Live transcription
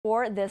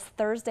For this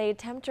Thursday,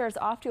 temperatures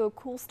off to a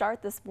cool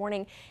start this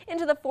morning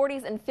into the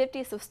 40s and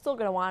 50s, so still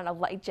going to want a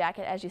light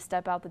jacket as you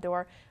step out the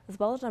door, as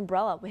well as an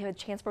umbrella. We have a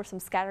chance for some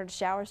scattered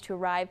showers to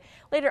arrive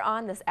later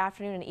on this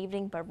afternoon and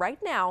evening, but right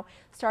now,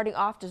 starting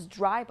off just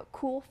dry but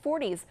cool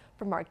 40s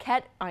from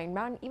Marquette, Iron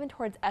Mountain, even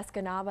towards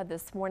Escanaba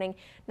this morning.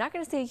 Not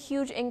going to see a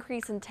huge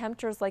increase in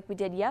temperatures like we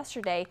did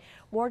yesterday,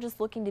 more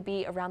just looking to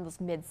be around those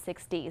mid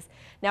 60s.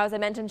 Now, as I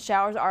mentioned,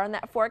 showers are in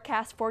that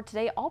forecast for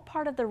today, all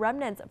part of the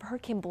remnants of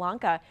Hurricane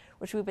Blanca,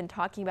 which we've been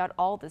talking about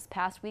all this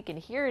past week, and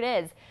here it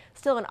is.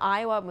 Still in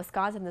Iowa and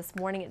Wisconsin this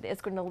morning. It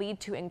is going to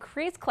lead to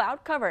increased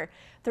cloud cover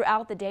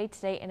throughout the day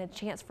today and a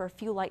chance for a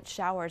few light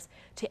showers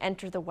to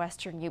enter the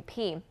western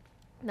UP.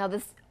 Now,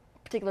 this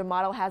particular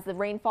model has the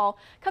rainfall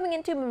coming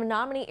into the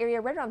Menominee area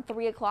right around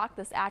 3 o'clock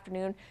this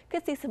afternoon.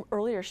 Could see some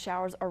earlier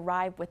showers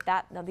arrive with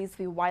that. Now, these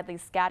will be widely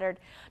scattered.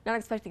 Not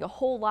expecting a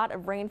whole lot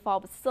of rainfall,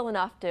 but still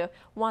enough to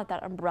want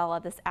that umbrella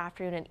this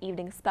afternoon and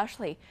evening,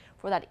 especially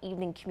for that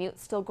evening commute.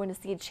 Still going to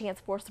see a chance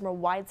for some more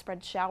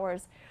widespread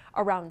showers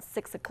around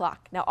 6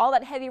 o'clock. Now, all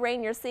that heavy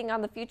rain you're seeing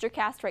on the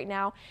Futurecast right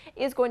now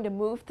is going to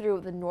move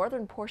through the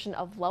northern portion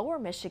of lower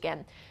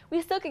Michigan.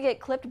 We still could get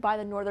clipped by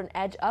the northern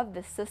edge of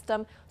this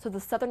system, so the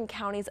southern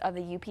counties of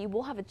the UP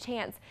will have a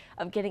chance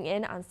of getting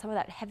in on some of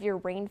that heavier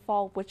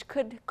rainfall, which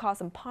could cause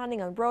some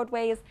ponding on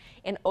roadways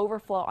and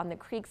overflow on the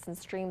creeks and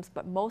streams,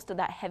 but most of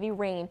that heavy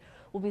rain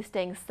will be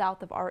staying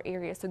south of our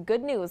area. So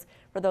good news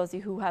for those of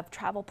you who have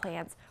travel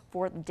plans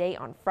for the day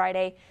on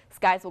Friday.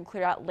 Skies will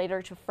clear out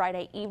later to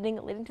Friday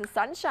evening, leading to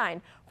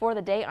sunshine for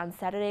the day on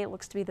Saturday. It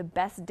looks to be the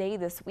best day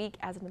this week,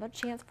 as another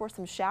chance for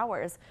some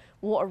showers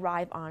will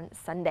arrive on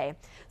Sunday.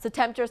 So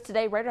temperatures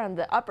today right around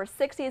the upper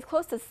 60s,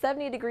 close to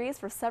 70 degrees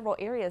for several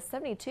areas,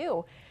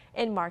 72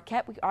 in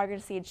Marquette. We are going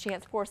to see a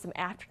chance for some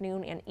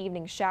afternoon and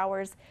evening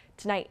showers.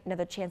 Tonight,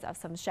 another chance of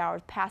some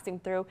showers passing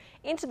through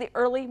into the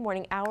early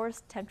morning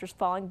hours. Temperatures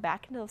falling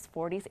back into those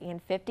 40s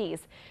and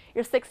 50s.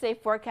 Your 6-day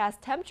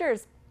forecast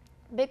temperatures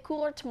a bit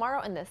cooler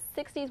tomorrow in the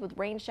 60s with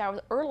rain showers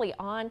early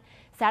on.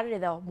 Saturday,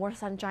 though, more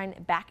sunshine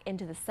back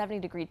into the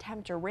 70-degree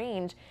temperature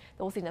range.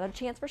 Then we'll see another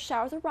chance for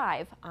showers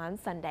arrive on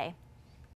Sunday.